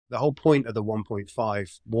The whole point of the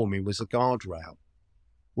 1.5 warming was a guardrail.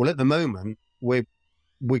 Well, at the moment, we're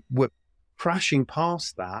crashing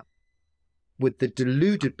past that with the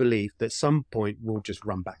deluded belief that at some point we'll just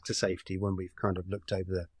run back to safety when we've kind of looked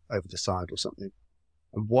over the side or something.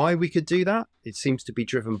 And why we could do that, it seems to be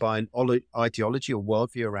driven by an ideology or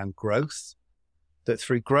worldview around growth, that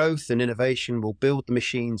through growth and innovation, we'll build the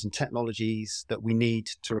machines and technologies that we need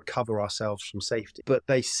to recover ourselves from safety. But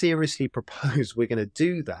they seriously propose we're going to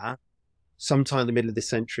do that sometime in the middle of this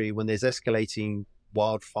century when there's escalating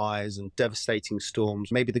wildfires and devastating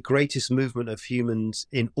storms. Maybe the greatest movement of humans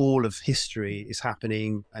in all of history is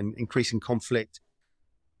happening and increasing conflict.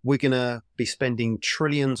 We're going to be spending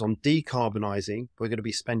trillions on decarbonizing. We're going to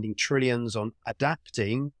be spending trillions on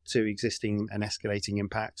adapting to existing and escalating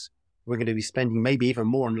impacts. We're going to be spending maybe even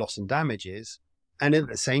more on loss and damages. And at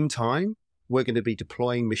the same time, we're going to be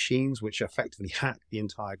deploying machines which effectively hack the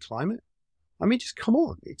entire climate. I mean, just come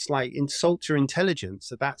on. It's like insult your intelligence.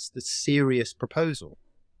 So that's the serious proposal.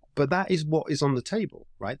 But that is what is on the table,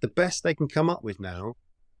 right? The best they can come up with now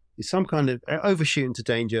is some kind of overshoot into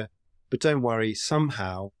danger. But don't worry,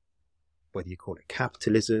 somehow, whether you call it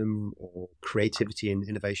capitalism or creativity and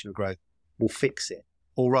innovation and growth, we'll fix it.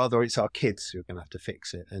 Or rather, it's our kids who are going to have to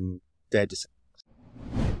fix it. And they're just